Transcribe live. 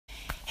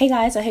Hey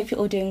guys, I hope you're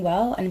all doing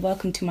well and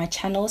welcome to my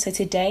channel. So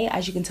today,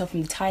 as you can tell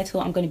from the title,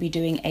 I'm going to be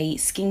doing a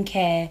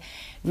skincare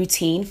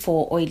routine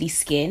for oily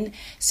skin.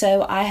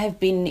 So I have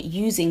been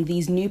using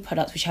these new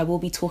products, which I will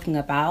be talking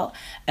about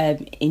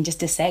in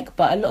just a sec,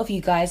 but a lot of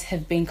you guys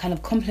have been kind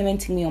of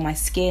complimenting me on my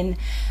skin,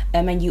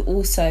 and you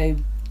also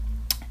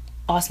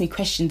ask me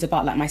questions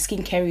about like my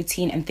skincare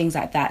routine and things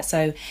like that.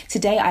 So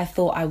today I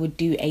thought I would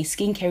do a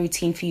skincare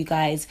routine for you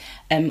guys,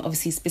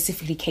 obviously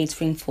specifically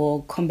catering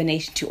for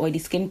combination to oily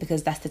skin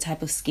because that's the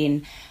type of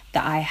skin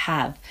that I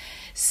have.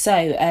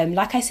 So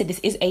like I said, this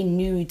is a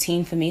new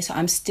routine for me, so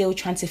I'm still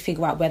trying to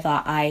figure out whether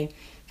I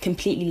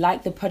completely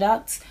like the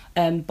products,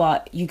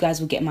 but you guys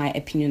will get my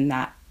opinion on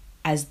that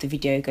as the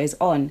video goes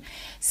on.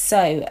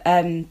 So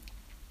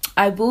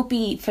I will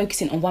be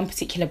focusing on one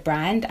particular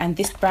brand, and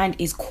this brand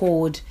is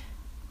called,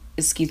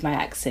 excuse my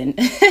accent,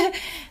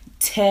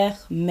 Terre,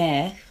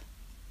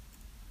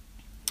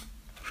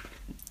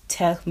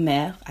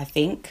 I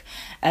think.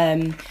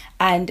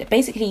 And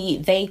basically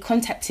they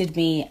contacted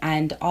me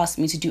and asked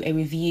me to do a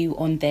review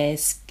on their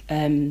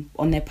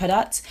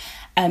products.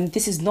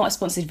 This is not a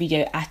sponsored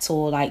video at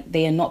all. Like,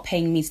 they are not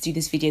paying me to do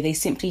this video. They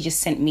simply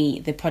just sent me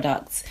the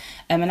products.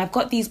 And I've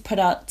got these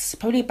products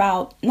probably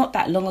about not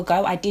that long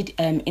ago. I did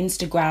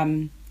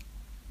Instagram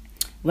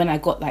when I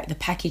got like the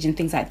package and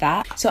things like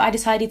that. So I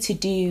decided to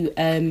do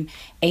a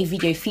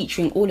video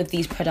featuring all of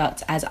these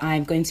products, as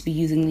I'm going to be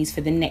using these for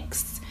the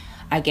next,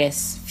 I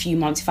guess, few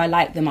months. If I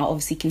like them, I'll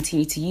obviously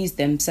continue to use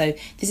them. So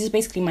this is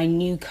basically my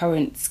new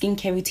current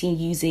skincare routine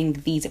using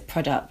these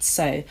products.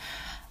 So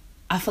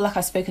I feel like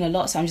I've spoken a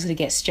lot, so I'm just gonna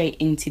get straight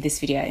into this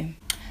video.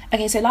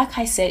 Okay, so like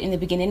I said in the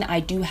beginning, I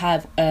do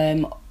have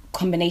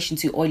combination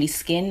to oily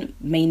skin,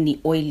 mainly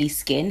oily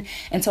skin.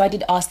 And so I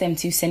did ask them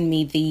to send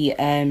me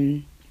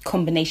the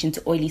combination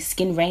to oily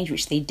skin range,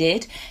 which they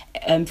did,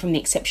 from the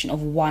exception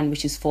of one,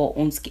 which is for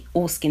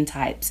all skin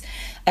types.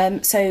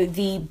 So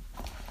the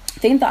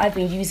thing that I've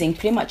been using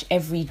pretty much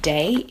every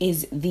day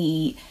is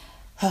the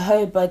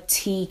Jojoba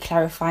Tea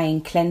Clarifying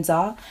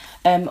Cleanser.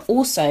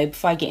 Also,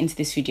 before I get into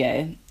this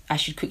video, I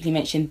should quickly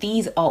mention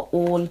these are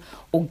all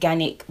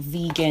organic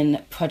vegan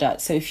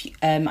products. So if you,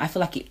 I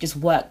feel like it just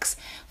works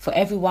for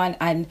everyone.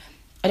 And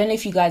I don't know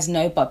if you guys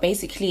know, but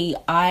basically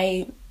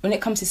when it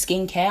comes to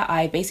skincare,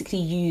 I basically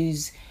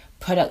use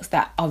products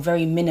that are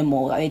very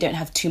minimal, like they don't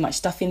have too much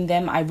stuff in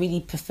them. I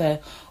really prefer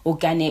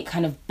organic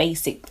kind of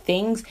basic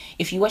things.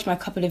 If you watch my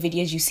couple of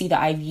videos, you see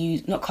that I've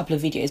used, not couple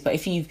of videos, but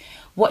if you've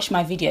watched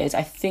my videos,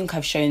 I think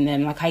I've shown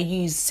them. Like, I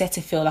use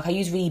Cetaphil, like I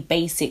use really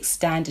basic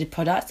standard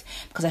products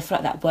because I feel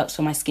like that works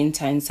for my skin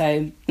tone.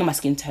 So, not my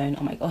skin tone,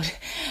 oh my god,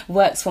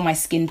 works for my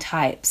skin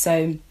type.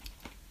 So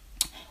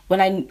when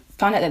I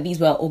found out that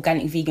these were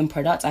organic vegan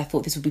products, I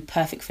thought this would be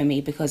perfect for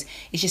me because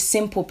it's just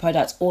simple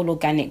products, all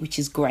organic, which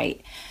is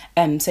great.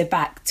 So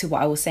back to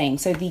what I was saying.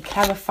 So the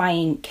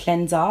clarifying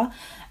cleanser.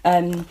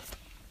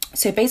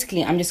 So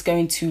basically, I'm just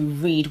going to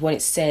briefly read what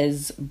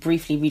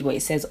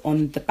it says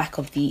on the back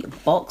of the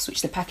box,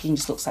 which the packaging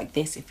just looks like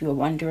this, if you were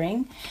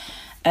wondering.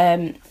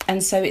 And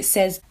so it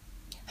says,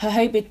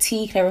 Jojoba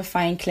Tea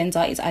Clarifying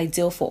Cleanser is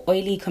ideal for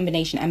oily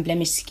combination and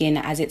blemished skin,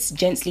 as its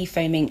gently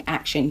foaming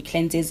action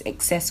cleanses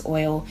excess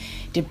oil,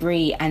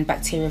 debris and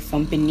bacteria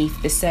from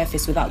beneath the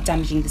surface without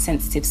damaging the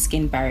sensitive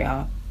skin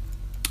barrier.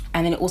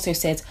 And then it also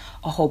says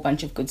a whole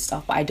bunch of good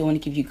stuff, but I don't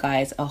want to give you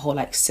guys a whole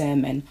like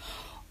sermon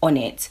on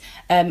it.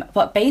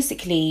 But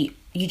basically,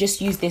 you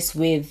just use this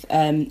with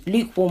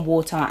lukewarm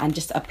water and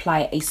just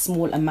apply a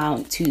small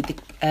amount to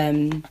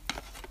the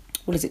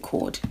what is it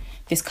called?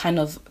 This kind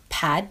of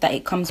pad that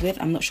it comes with.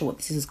 I'm not sure what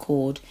this is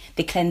called.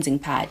 The cleansing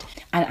pad.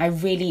 And I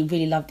really,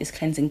 really love this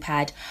cleansing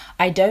pad.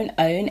 I don't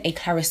own a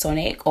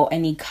Clarisonic or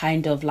any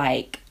kind of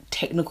like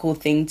technical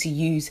thing to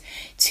use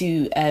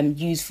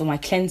for my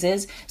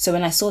cleansers. So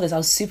when I saw this, I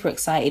was super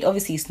excited.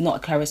 Obviously, it's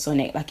not a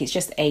Clarisonic. Like, it's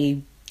just a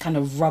kind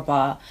of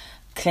rubber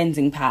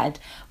cleansing pad.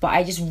 But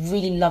I just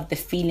really love the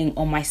feeling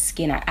on my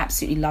skin. I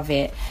absolutely love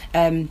it.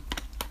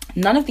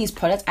 None of these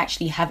products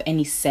actually have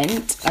any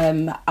scent.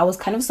 I was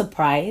kind of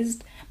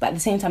surprised, but at the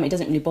same time, it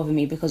doesn't really bother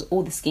me because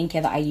all the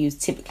skincare that I use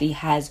typically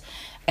has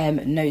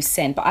no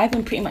scent. But I've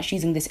been pretty much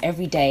using this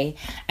every day,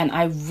 and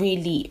I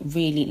really,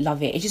 really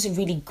love it. It's just a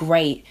really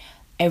great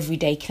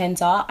everyday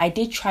cleanser. I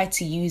did try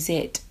to use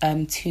it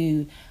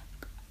to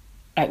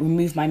like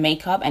remove my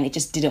makeup, and it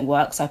just didn't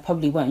work, so I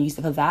probably won't use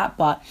it for that.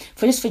 But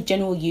for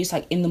general use,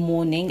 like in the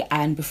morning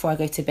and before I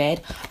go to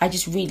bed, I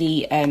just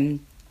really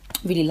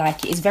really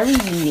like it. It's very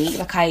unique.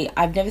 Like,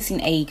 I've never seen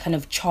a kind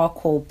of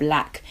charcoal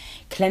black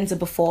cleanser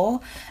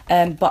before,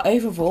 but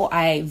overall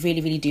I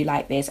really, really do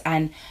like this.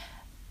 And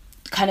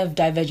kind of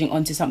diverging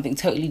onto something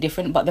totally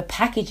different, but the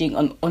packaging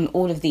on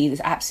all of these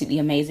is absolutely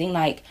amazing.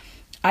 Like,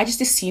 I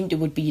just assumed it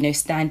would be,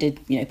 standard,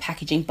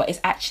 packaging, but it's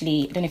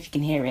actually, I don't know if you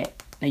can hear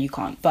it. No, you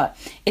can't. But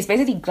it's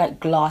basically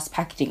like glass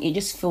packaging. It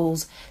just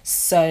feels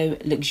so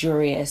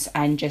luxurious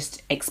and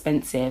just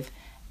expensive.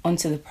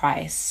 Onto the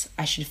price.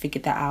 I should have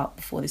figured that out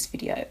before this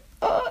video.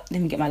 Let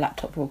me get my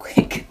laptop real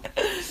quick.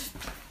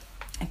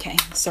 Okay,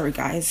 sorry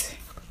guys.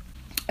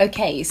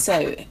 Okay,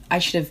 so I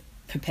should have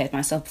prepared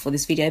myself before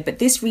this video, but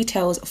this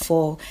retails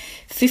for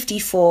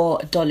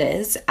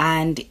 $54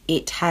 and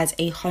it has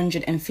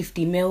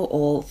 150 ml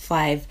or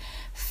 5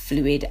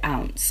 fluid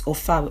ounce or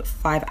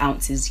 5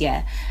 ounces,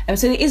 yeah.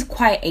 So it is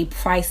quite a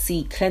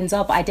pricey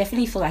cleanser, but I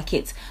definitely feel like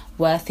it's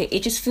worth it.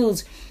 It just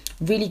feels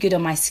really good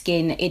on my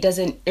skin. It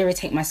doesn't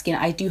irritate my skin.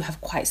 I do have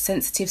quite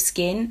sensitive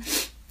skin,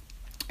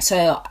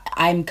 so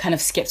I'm kind of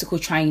skeptical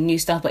trying new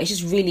stuff, but it's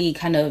just really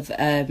kind of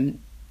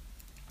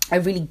a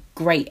really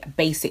great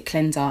basic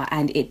cleanser,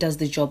 and it does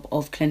the job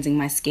of cleansing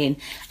my skin.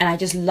 And I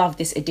just love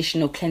this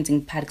additional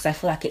cleansing pad because I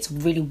feel like it's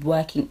really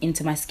working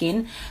into my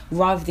skin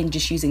rather than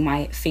just using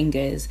my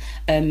fingers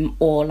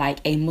or like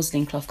a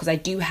muslin cloth, because I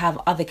do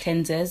have other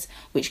cleansers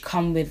which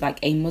come with like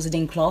a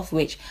muslin cloth,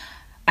 which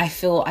I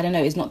feel, I don't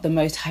know, is not the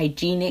most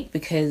hygienic,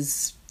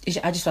 because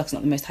I just feel like it's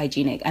not the most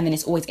hygienic, and then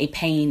it's always a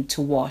pain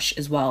to wash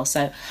as well.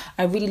 So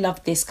I really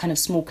love this kind of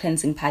small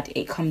cleansing pad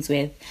it comes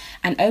with,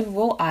 and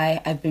overall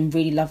I've been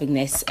really loving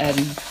this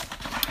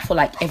for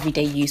like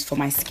everyday use for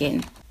my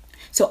skin.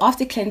 So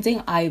after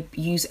cleansing, I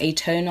use a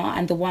toner,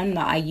 and the one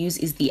that I use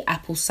is the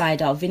apple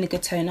cider vinegar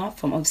toner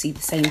from obviously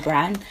the same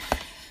brand.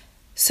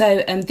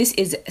 So this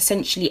is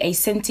essentially a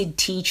scented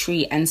tea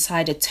tree and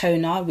cider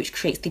toner which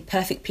creates the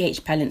perfect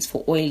pH balance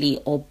for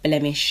oily or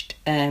blemished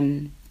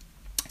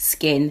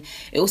skin.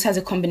 It also has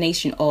a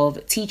combination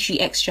of tea tree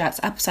extracts,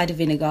 apple cider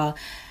vinegar,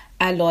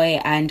 aloe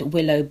and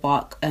willow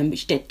bark,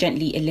 which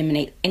gently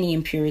eliminate any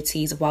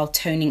impurities while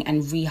toning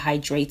and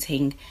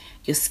rehydrating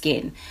your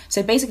skin.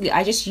 So basically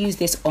I just use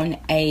this on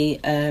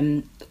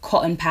a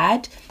cotton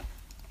pad.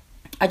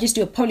 I just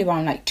do probably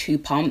around like 2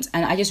 pumps,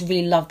 and I just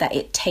really love that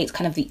it takes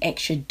kind of the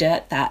extra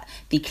dirt that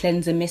the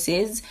cleanser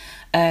misses.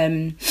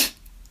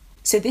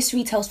 So this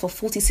retails for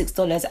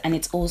 $46 and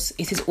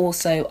it is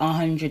also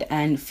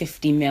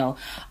 150 ml.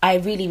 I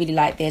really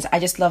like this. I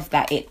just love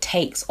that it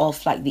takes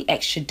off like the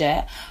extra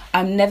dirt.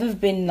 I've never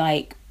been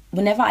like,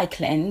 whenever I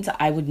cleanse,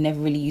 I would never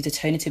really use a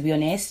toner, to be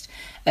honest.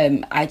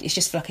 It's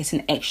just feel like it's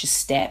an extra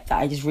step that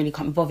I just really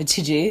can't be bothered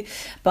to do.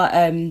 But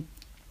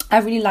I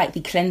really like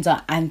the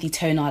cleanser and the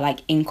toner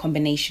like in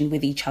combination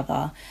with each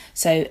other.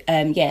 So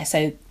yeah,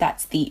 so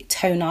that's the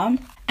toner.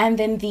 And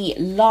then the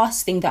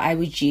last thing that I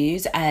would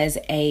use as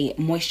a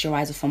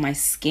moisturiser for my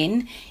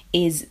skin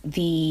is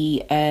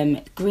the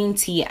green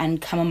tea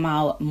and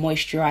chamomile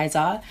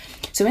moisturiser.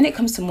 So when it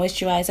comes to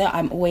moisturiser,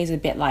 I'm always a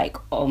bit like,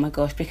 oh my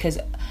gosh, because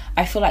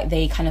I feel like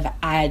they kind of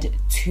add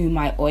to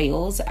my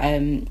oils,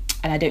 and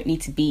I don't need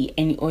to be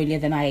any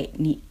oilier than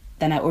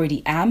I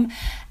already am.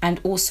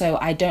 And also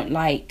I don't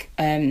like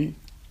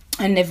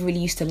I never really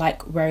used to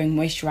like wearing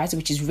moisturiser,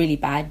 which is really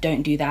bad.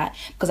 Don't do that,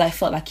 because I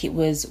felt like it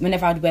was,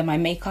 whenever I'd wear my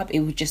makeup, it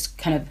would just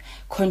kind of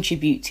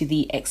contribute to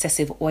the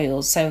excessive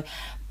oils. So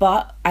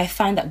but I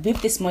find that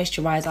with this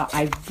moisturiser,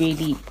 I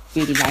really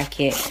like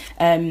it.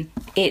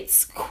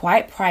 It's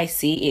quite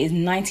pricey. It is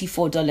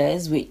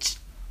 $94, which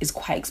is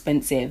quite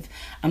expensive.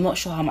 I'm not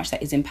sure how much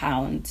that is in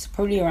pounds,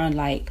 probably around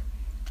like,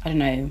 I don't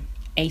know,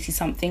 80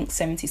 something,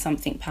 70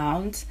 something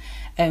pounds,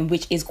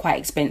 which is quite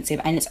expensive,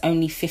 and it's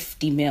only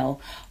 50 ml.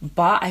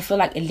 But I feel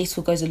like a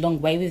little goes a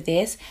long way with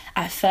this.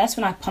 At first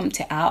when I pumped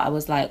it out, I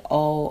was like,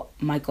 oh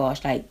my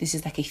gosh, like this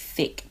is like a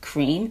thick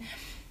cream,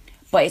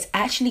 but it's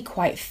actually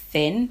quite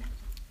thin.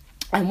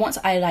 And once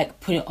I like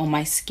put it on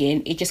my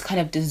skin, it just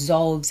kind of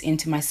dissolves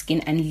into my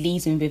skin and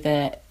leaves me with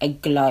a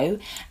glow.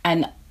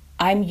 And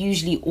I'm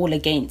usually all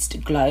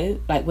against glow,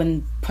 like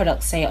when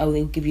products say, oh,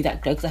 they'll give you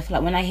that glow, because I feel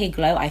like when I hear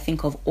glow, I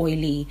think of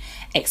oily,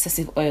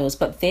 excessive oils.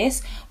 But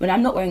this, when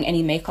I'm not wearing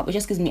any makeup, it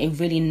just gives me a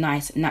really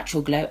nice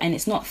natural glow, and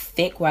it's not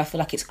thick where I feel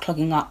like it's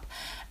clogging up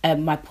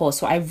my pores.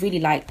 So I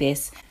really like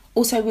this.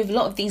 Also, with a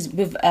lot of these,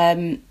 with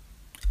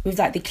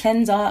like the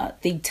cleanser,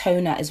 the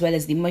toner, as well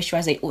as the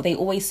moisturizer, they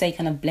always say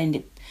kind of blend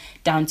it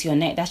down to your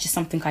neck. That's just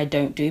something I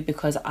don't do,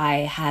 because I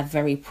have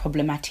very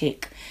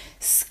problematic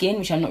skin,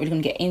 which I'm not really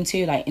going to get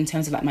into, like in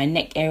terms of like my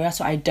neck area,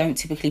 so I don't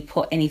typically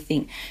put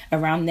anything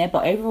around there.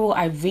 But overall,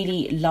 I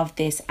really love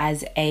this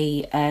as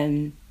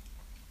a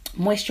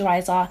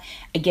moisturizer.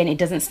 Again, it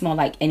doesn't smell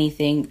like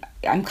anything.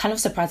 I'm kind of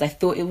surprised. I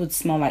thought it would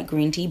smell like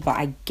green tea, but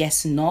I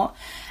guess not.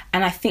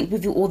 And I think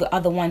with all the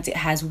other ones, it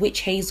has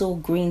witch hazel,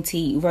 green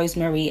tea,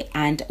 rosemary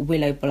and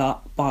willow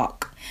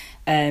bark.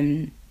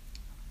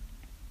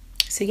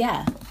 So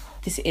yeah,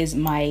 this is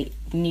my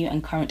new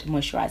and current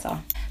moisturizer.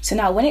 So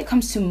now when it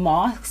comes to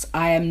masks,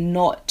 I am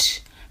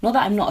not that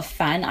I'm not a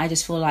fan, I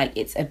just feel like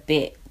it's a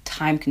bit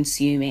time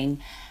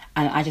consuming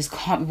and I just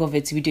can't be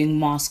bothered to be doing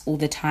masks all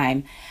the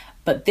time.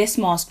 But this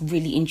mask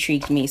really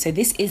intrigued me. So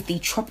this is the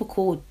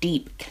Tropical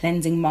Deep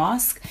Cleansing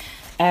Mask.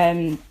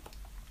 And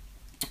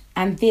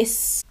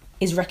this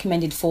is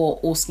recommended for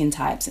all skin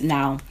types.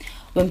 Now,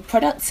 when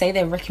products say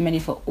they're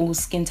recommended for all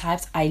skin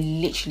types, I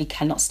literally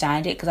cannot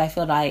stand it, because I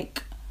feel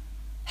like,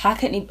 how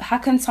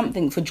can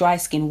something for dry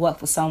skin work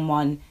for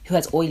someone who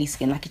has oily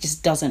skin? Like, it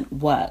just doesn't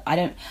work.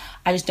 I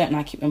just don't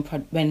like it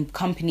when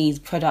companies,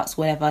 products,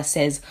 whatever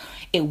says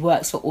it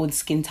works for all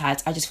skin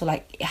types. I just feel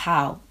like,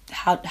 how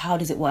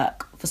does it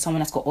work for someone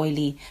that's got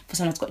oily, for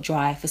someone that's got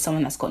dry, for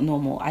someone that's got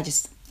normal? I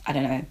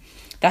don't know.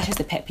 That's just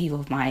a pet peeve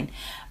of mine.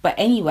 But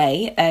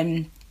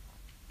anyway,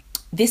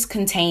 this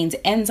contains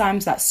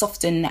enzymes that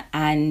soften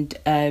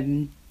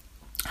and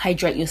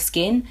hydrate your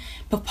skin.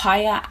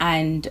 Papaya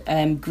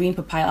and green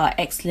papaya are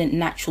excellent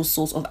natural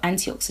source of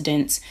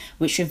antioxidants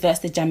which reverse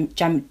the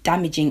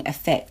damaging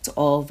effect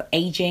of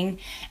aging.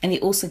 And they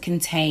also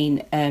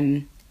contain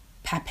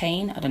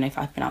papain, I don't know if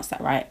I pronounced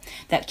that right,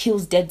 that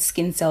kills dead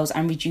skin cells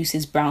and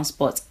reduces brown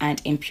spots and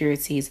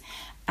impurities.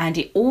 And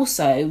it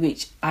also,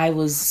 which I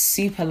was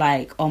super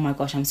like, oh my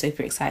gosh, I'm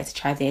super excited to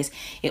try this,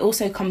 it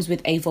also comes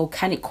with a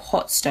volcanic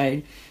hot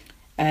stone,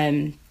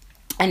 and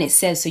it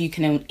says so you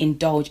can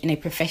indulge in a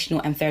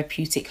professional and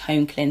therapeutic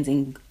home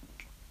cleansing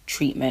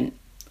treatment.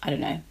 I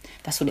don't know,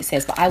 that's what it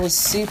says. But I was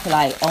super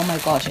like, oh my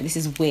gosh, this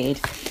is weird.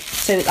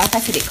 So like I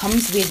said, it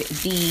comes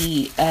with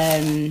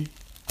the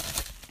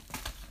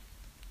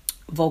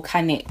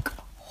volcanic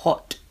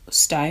hot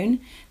stone,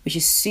 which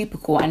is super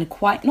cool and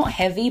quite not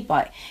heavy,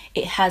 but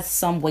it has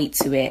some weight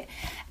to it.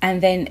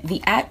 And then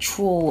the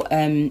actual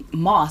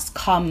mask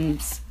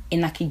comes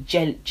in like a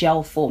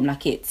gel form,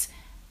 like it's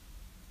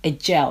a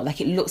gel,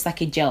 like it looks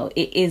like a gel.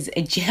 It is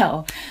a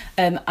gel,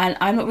 and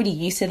I'm not really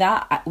used to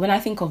that. When I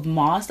think of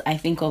masks, I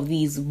think of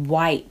these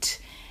white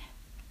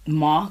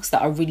masks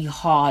that are really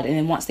hard, and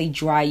then once they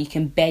dry you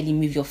can barely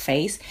move your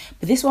face.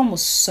 But this one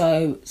was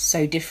so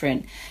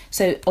different.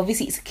 So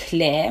obviously it's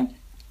clear,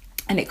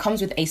 and it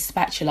comes with a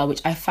spatula,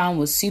 which I found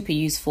was super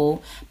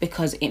useful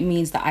because it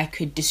means that I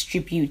could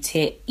distribute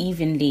it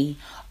evenly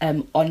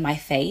on my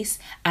face,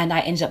 and I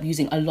ended up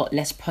using a lot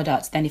less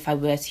product than if I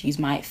were to use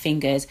my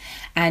fingers.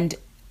 And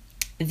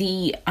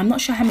I'm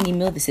not sure how many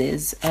mil this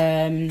is.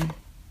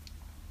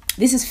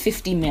 This is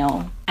 50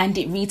 mil, and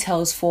it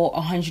retails for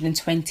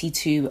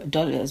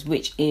 $122,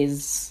 which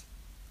is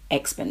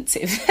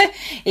expensive.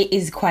 It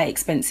is quite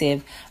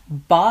expensive,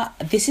 but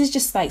this is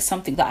just like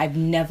something that I've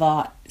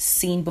never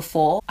seen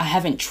before. I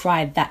haven't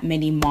tried that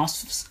many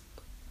masks,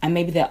 and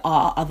maybe there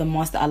are other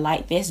masks that are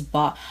like this,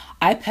 but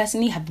I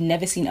personally have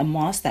never seen a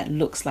mask that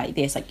looks like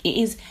this. Like, it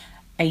is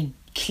a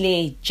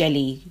clear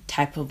jelly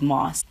type of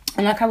mask.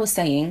 And like I was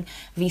saying,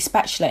 the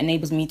spatula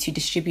enables me to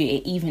distribute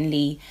it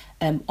evenly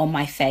on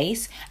my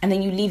face, and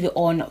then you leave it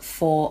on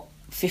for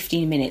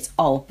 15 minutes.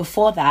 Oh,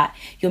 before that,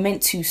 you're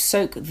meant to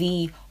soak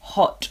the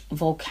hot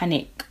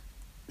volcanic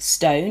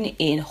stone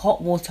in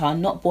hot water,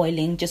 not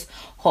boiling, just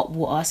hot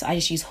water. So I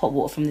just use hot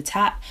water from the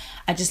tap.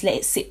 I just let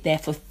it sit there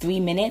for 3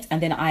 minutes,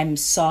 and then I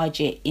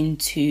massage it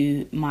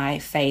into my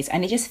face.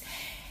 And it just,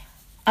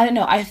 I don't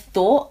know, I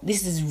thought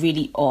this is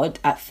really odd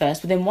at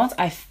first, but then once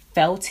I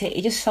felt it,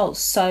 it just felt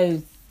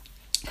so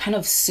kind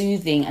of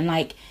soothing, and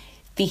like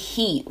the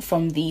heat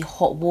from the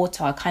hot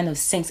water kind of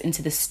sinks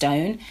into the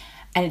stone,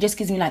 and it just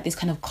gives me like this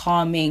kind of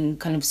calming,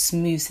 kind of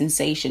smooth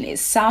sensation. It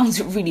sounds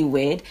really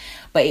weird,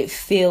 but it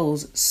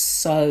feels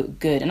so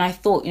good. And I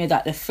thought, you know,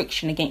 that the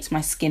friction against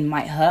my skin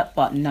might hurt,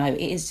 but no,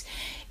 it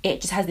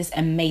just has this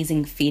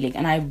amazing feeling,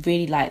 and I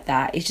really like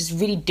that. It's just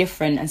really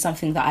different and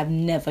something that I've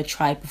never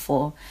tried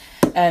before.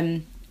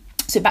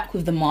 So back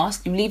with the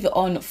mask, you leave it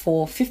on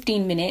for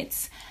 15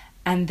 minutes,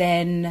 and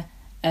then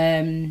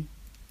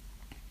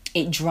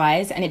it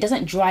dries, and it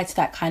doesn't dry to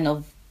that kind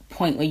of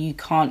point where you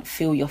can't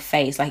feel your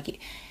face. Like,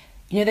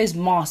 you know those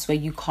masks where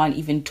you can't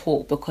even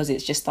talk because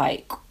it's just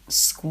like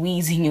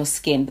squeezing your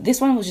skin. But this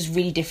one was just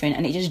really different,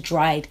 and it just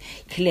dried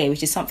clear,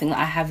 which is something that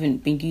I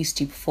haven't been used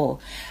to before.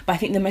 But I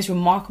think the most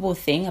remarkable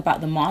thing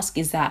about the mask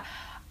is that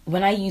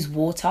when I use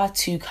water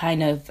to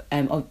kind of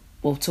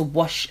or to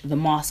wash the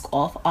mask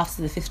off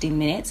after the 15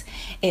 minutes,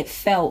 it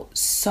felt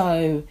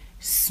so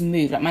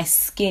smooth. Like, my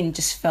skin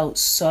just felt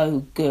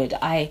so good.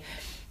 I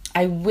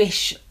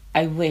wish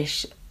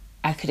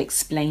I could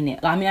explain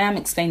it. I mean, I am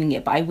explaining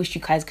it, but I wish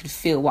you guys could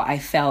feel what I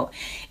felt.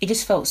 It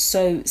just felt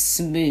so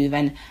smooth,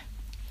 and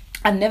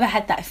I've never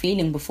had that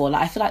feeling before.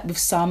 Like, I feel like with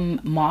some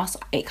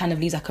masks, it kind of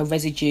leaves like a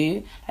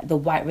residue, like the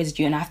white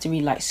residue, and I have to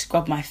really like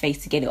scrub my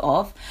face to get it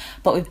off.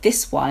 But with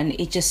this one,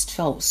 it just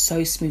felt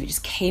so smooth. It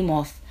just came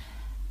off.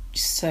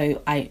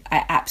 So I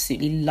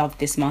absolutely love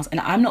this mask. And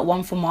I'm not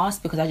one for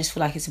masks because I just feel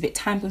like it's a bit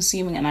time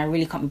consuming, and I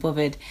really can't be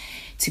bothered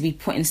to be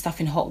putting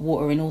stuff in hot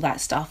water and all that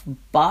stuff.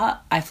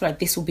 But I feel like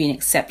this will be an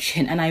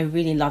exception, and I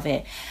really love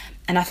it.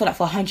 And I feel like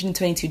for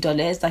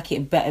 $122, like,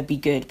 it better be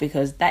good,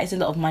 because that is a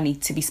lot of money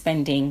to be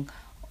spending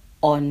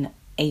on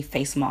a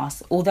face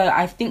mask. Although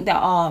I think there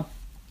are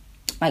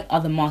like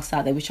other masks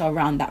out there which are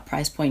around that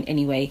price point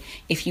anyway,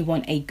 if you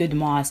want a good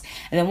mask.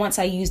 And then once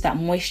I used that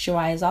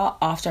moisturiser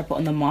after I put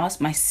on the mask,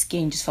 my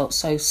skin just felt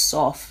so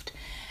soft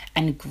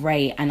and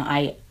great, and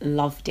I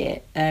loved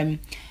it.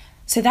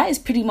 So that is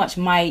pretty much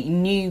my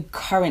new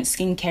current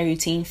skincare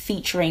routine,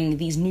 featuring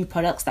these new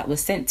products that were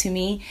sent to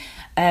me.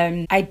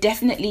 I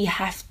definitely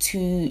have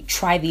to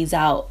try these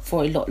out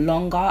for a lot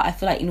longer. I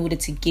feel like in order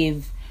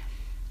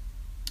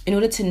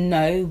to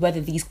know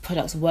whether these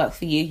products work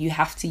for you, you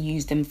have to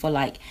use them for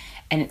like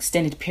an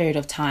extended period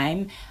of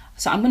time.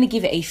 So I'm going to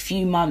give it a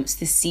few months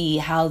to see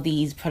how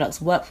these products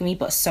work for me.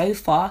 But so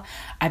far,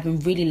 I've been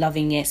really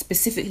loving it,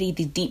 specifically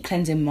the deep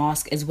cleansing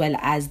mask as well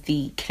as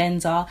the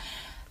cleanser.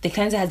 the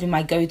cleanser has been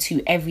my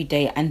go-to every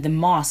day, and the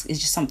mask is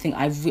just something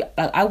I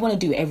want to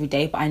do every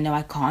day, but I know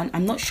I can't.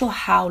 I'm not sure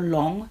how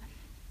long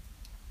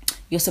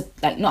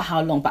not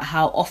how long, but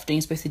how often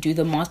you're supposed to do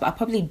the mask, but I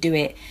probably do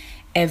it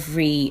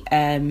every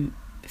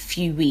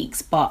few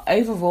weeks. But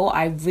overall,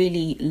 I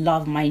really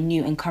love my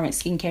new and current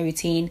skincare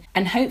routine,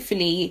 and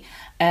hopefully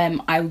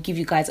I will give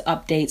you guys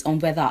updates on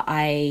whether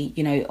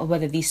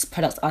whether these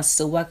products are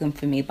still working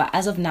for me. But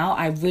as of now,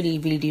 I really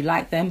do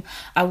like them.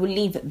 I will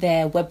leave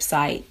their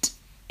website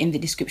in the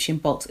description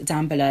box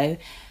down below.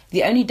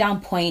 The only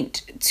down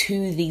point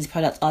to these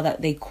products are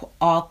that they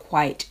are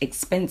quite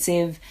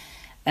expensive.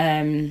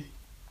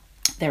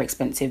 They're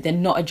expensive. They're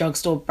not a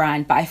drugstore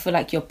brand, but I feel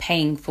like you're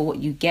paying for what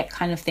you get,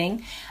 kind of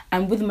thing.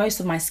 And with most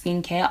of my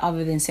skincare,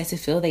 other than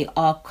Cetaphil, they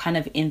are kind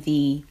of in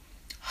the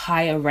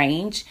higher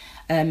range.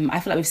 I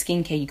feel like with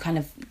skincare,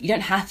 you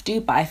don't have to,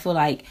 but I feel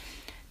like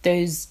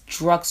those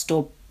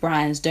drugstore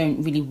brands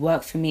don't really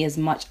work for me as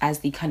much as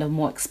the kind of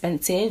more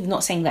expensive.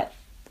 Not saying that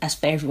that's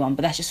for everyone,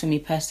 but that's just for me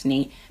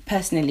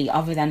personally,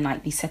 other than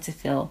like the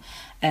Cetaphil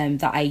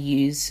that I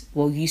used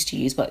to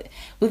use. But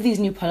with these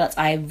new products,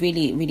 I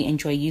really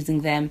enjoy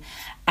using them,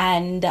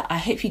 and I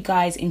hope you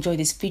guys enjoy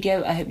this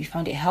video. I hope you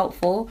found it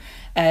helpful.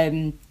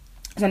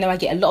 Because I know I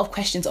get a lot of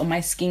questions on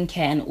my skincare,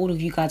 and all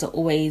of you guys are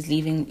always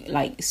leaving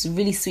like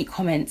really sweet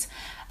comments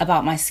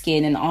about my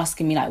skin and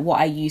asking me like what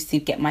I use to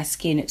get my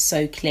skin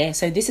so clear.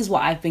 So this is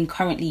what I've been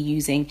currently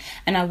using,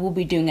 and I will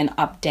be doing an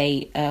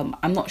update.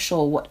 I'm not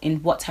sure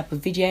what type of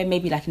video,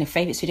 maybe like in a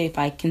favorites video if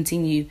I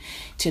continue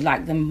to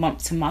like them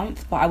month to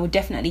month, but I will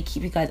definitely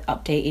keep you guys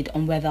updated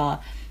on whether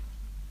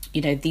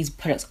these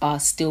products are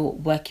still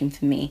working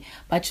for me.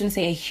 But I just want to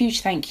say a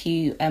huge thank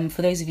you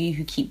for those of you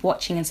who keep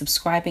watching and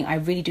subscribing. I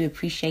really do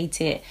appreciate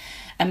it.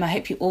 I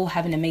hope you all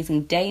have an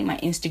amazing day. My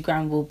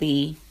Instagram will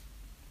be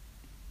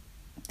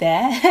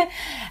there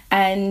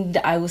and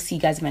I will see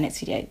you guys in my next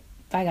video.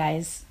 Bye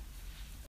guys.